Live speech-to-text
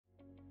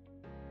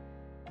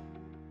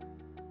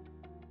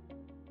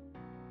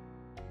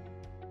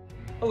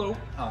Hello,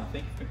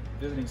 thank you for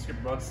visiting Skipper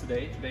Buds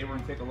today. Today we're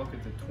going to take a look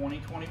at the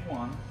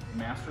 2021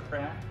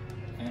 Mastercraft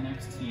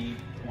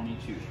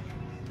NXT-22.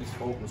 This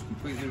boat was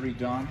completely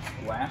redone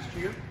last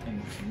year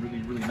and some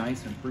really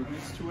nice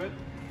improvements to it,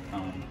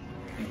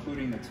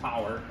 including the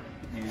tower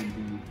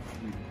and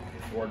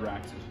the board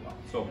racks as well.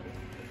 So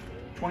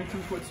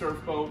 22-foot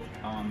surf boat,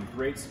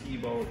 great ski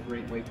boat,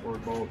 great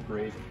wakeboard boat,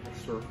 great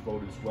surf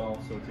boat as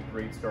well. So it's a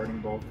great starting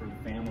boat for the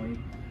family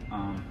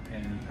and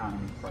an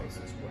economy price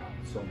as well.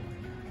 So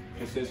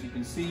just as you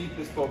can see,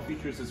 this boat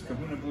features this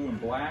kahuna blue and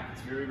black.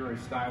 It's very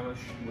stylish.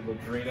 It would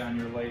look great on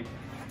your lake.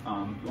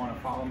 If you want to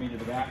follow me to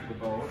the back of the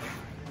boat,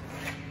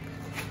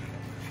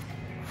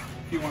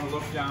 if you want to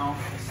look down,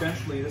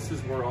 essentially this is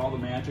where all the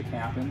magic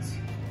happens.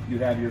 You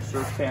have your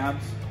surf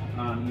tabs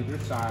on either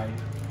side,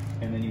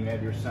 and then you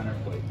have your center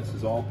plate. This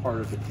is all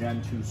part of the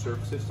Gen 2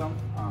 surf system,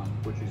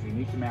 which is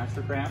unique to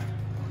Mastercraft.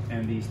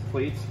 And these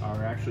plates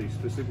are actually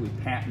specifically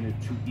patented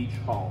to each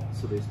hull.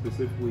 So they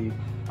specifically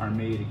are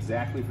made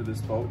exactly for this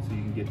boat, so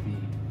you can get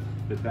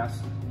the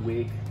best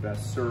wake,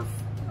 best surf,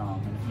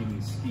 and even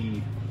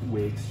ski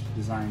wakes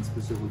designed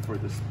specifically for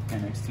this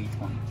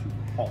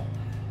NXT-22 hull.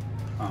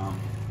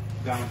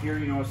 Down here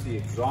you notice the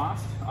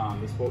exhaust.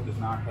 This boat does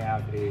not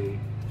have a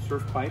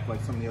surf pipe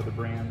like some of the other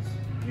brands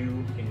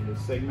do in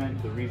this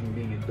segment. The reason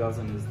being it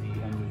doesn't is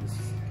the engine's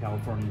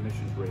California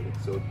emissions rated,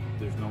 so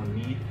there's no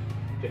need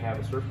to have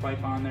a surf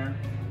pipe on there,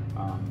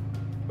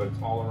 but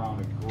it's all around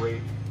a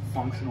great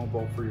functional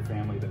boat for your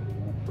family that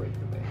won't break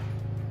the bank.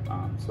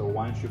 So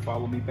why don't you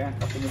follow me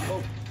back up in the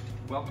boat.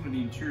 Welcome to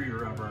the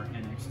interior of our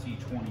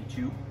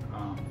NXT-22.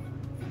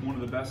 One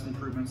of the best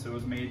improvements that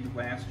was made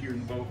last year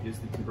in the boat is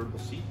the convertible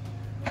seat.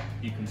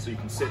 You can sit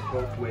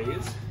both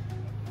ways.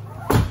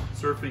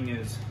 Surfing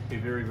is a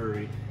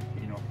very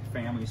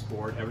family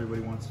sport.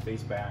 Everybody wants to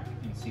face back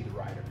and see the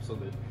rider. So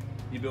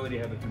the ability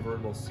to have a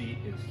convertible seat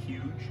is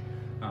huge.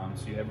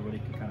 So everybody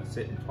can kind of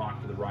sit and talk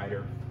to the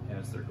rider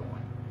as they're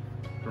going.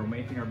 We're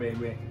making our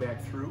way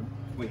back through.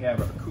 We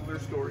have our cooler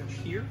storage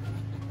here,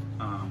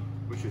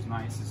 which is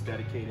nice. It's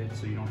dedicated,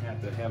 so you don't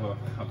have to have a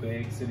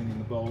bag sitting in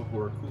the boat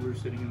or a cooler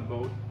sitting in the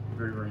boat.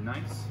 Very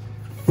nice.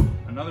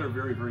 Another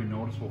very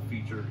noticeable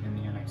feature in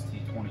the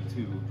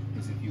NXT-22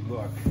 is if you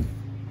look,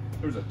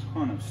 there's a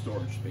ton of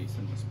storage space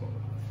in this boat.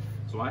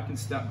 So I can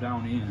step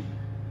down in,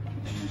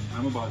 and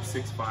I'm about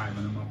 6'5",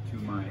 and I'm up to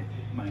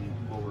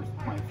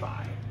my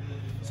thigh.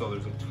 So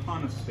there's a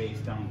ton of space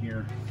down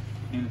here,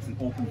 and it's an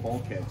open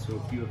bulkhead. So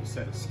if you have a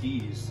set of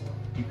skis,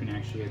 you can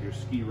actually have your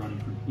ski running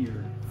from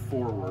here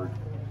forward,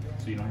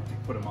 so you don't have to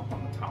put them up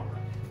on the tower.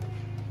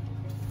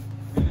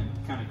 And then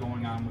kind of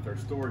going on with our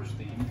storage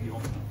theme, if you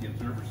open up the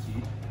observer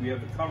seat, we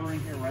have the cover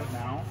in here right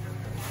now,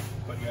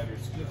 but you have your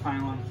ski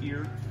pylon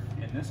here,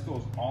 and this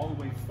goes all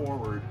the way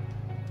forward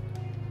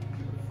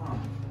to the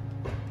front.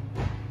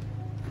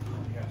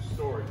 You have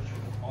storage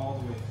all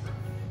the way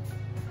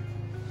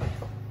through.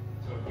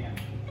 So again,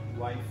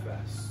 life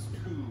vests,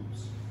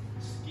 tubes,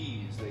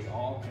 skis, they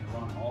all can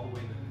run all the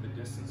way the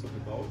distance of the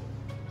boat.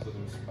 So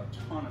there's a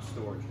ton of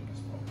storage in this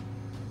boat.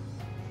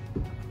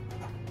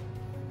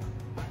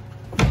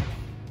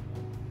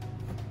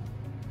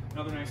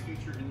 Another nice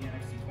feature in the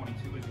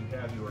NXT-22 is you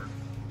have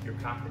your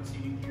cockpit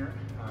seating here,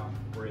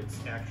 where it's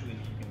actually,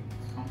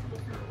 it's comfortable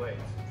for your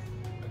legs.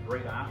 A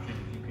great option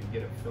is you can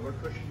get a filler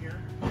cushion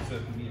here, so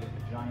if you need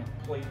a giant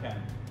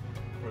playpen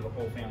for the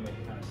whole family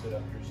to kind of sit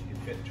up here, so you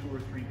can fit 2 or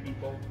 3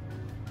 people.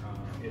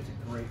 It's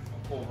a great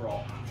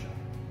overall option.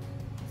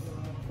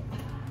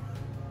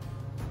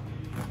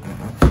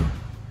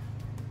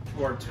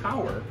 To our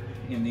tower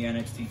in the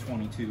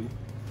NXT-22,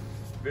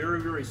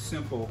 very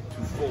simple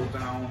to fold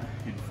down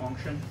and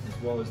function,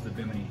 as well as the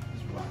bimini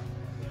as well.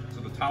 So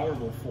the tower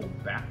will fold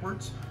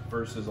backwards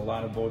versus a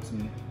lot of boats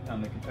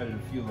on the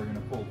competitive field are going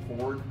to fold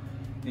forward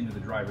into the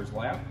driver's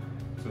lap.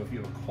 So if you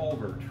have a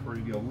culvert or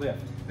you get a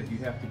lift that you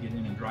have to get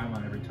in and drive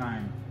on every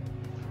time,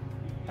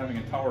 having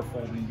a tower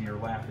fold into your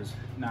lap is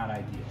not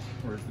ideal.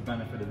 Whereas the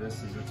benefit of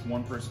this is it's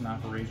one-person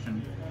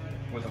operation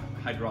with a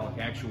hydraulic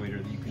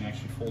actuator that you can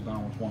actually fold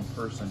down with one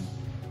person,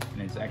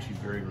 and it's actually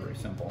very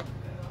simple.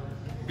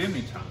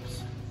 Bimini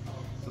tops.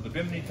 So the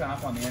bimini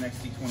top on the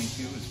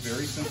NXT-22 is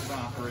very simple to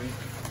operate.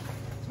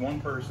 It's one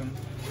person.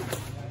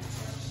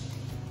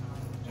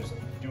 Just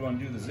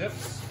undo the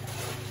zips.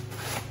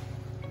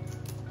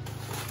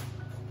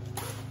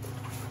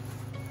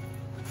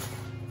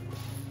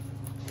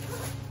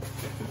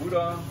 Get the boot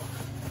on,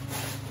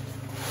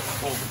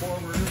 fold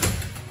forward,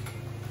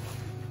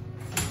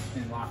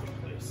 and lock in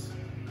place.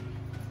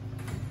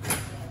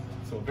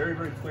 So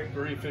very quick,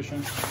 very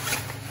efficient,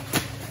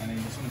 and then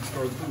you just want to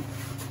store the boot.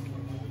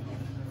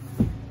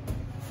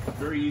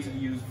 Very easy to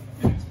use,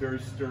 and it's very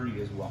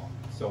sturdy as well.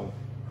 So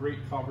great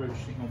coverage.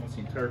 Almost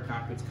the entire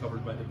cockpit's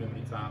covered by the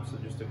bimini top. So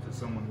just if it's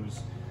someone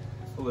who's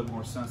a little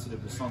more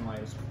sensitive to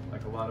sunlight,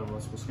 like a lot of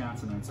us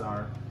Wisconsinites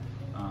are,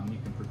 you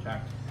can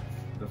protect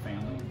the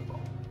family in the boat.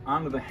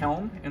 Onto the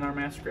helm in our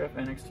Mastercraft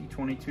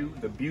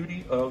NXT-22. The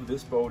beauty of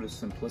this boat is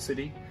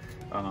simplicity.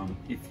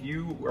 If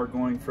you are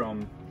going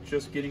from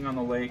just getting on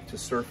the lake to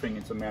surfing,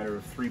 it's a matter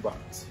of 3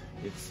 buttons.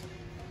 It's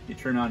you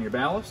turn on your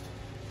ballast,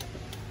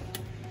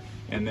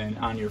 and then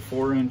on your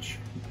 4-inch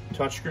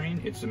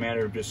touchscreen, it's a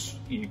matter of just,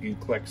 you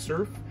click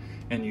surf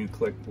and you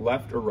click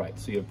left or right.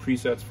 So you have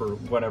presets for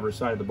whatever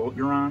side of the boat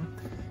you're on.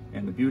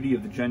 And the beauty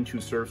of the Gen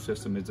 2 surf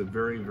system is a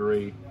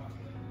very,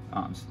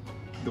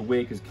 the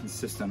wake is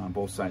consistent on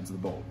both sides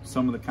of the boat.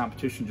 Some of the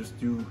competition just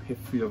do, if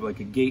you have like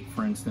a gate,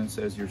 for instance,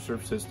 as your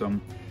surf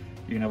system,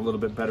 you can have a little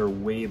bit better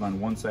wave on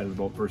one side of the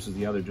boat versus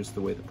the other, just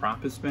the way the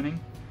prop is spinning.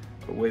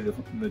 But the way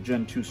the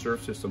Gen 2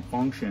 surf system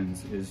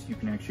functions is you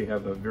can actually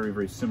have a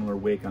very similar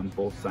wake on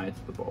both sides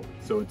of the boat.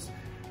 So it's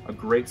a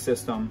great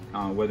system,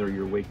 whether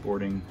you're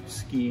wakeboarding,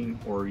 skiing,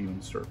 or even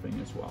surfing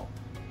as well.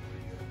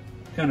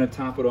 Kind of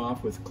top it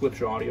off with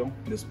Klipsch audio.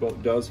 This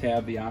boat does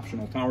have the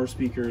optional tower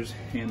speakers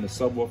and the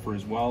subwoofer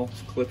as well.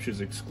 Klipsch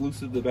is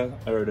exclusive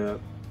to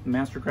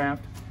Mastercraft.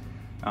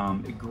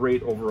 A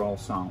great overall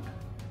sound.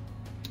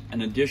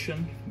 An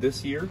addition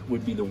this year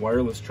would be the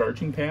wireless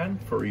charging pad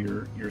for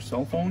your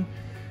cell phone.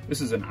 This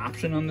is an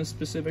option on this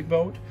specific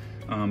boat,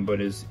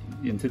 but is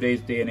in today's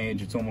day and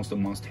age, it's almost a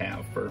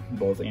must-have for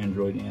both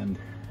Android and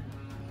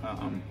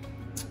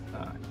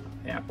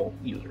Apple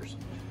users.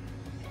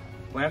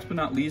 Last but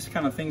not least,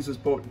 kind of things this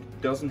boat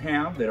doesn't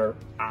have that are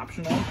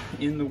optional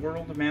in the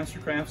world of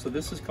Mastercraft. So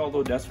this is called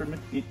Odessa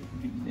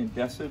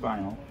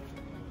vinyl.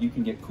 You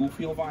can get cool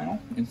feel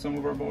vinyl in some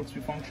of our boats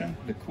to function.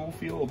 The cool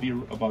feel will be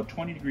about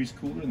 20 degrees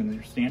cooler than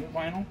your standard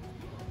vinyl.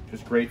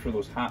 Just great for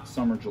those hot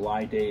summer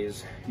July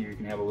days. You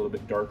can have a little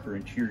bit darker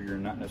interior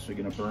and not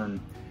necessarily going to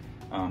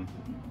burn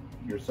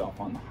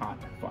yourself on the hot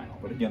vinyl.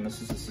 But again,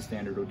 this is just a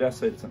standard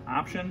Odessa. It's an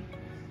option.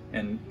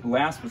 And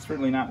last but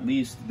certainly not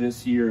least,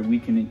 this year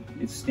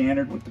it's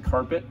standard with the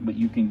carpet, but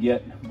you can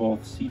get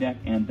both SeaDeck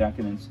and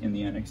Decadence in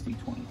the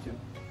NXT-22.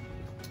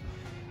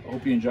 I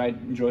hope you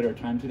enjoyed our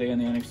time today on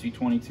the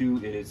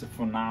NXT-22. It is a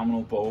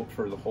phenomenal boat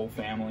for the whole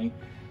family.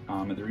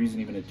 And there is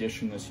even an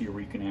addition this year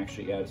where you can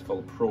actually add, it's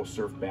called a Pro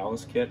Surf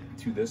Ballast Kit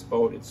to this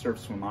boat. It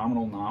surfs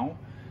phenomenal now.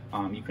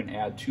 You can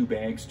add 2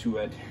 bags to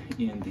it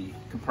in the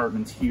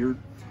compartments here.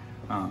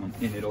 And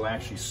it'll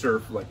actually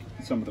surf like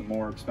some of the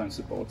more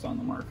expensive boats on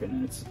the market,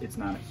 and it's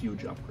not a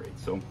huge upgrade.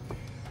 So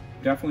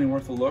definitely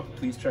worth a look.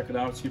 Please check it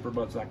out at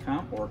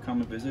skipperbuds.com or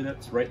come and visit it.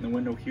 It's right in the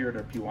window here at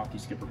our Pewaukee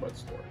Skipper Buds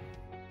store.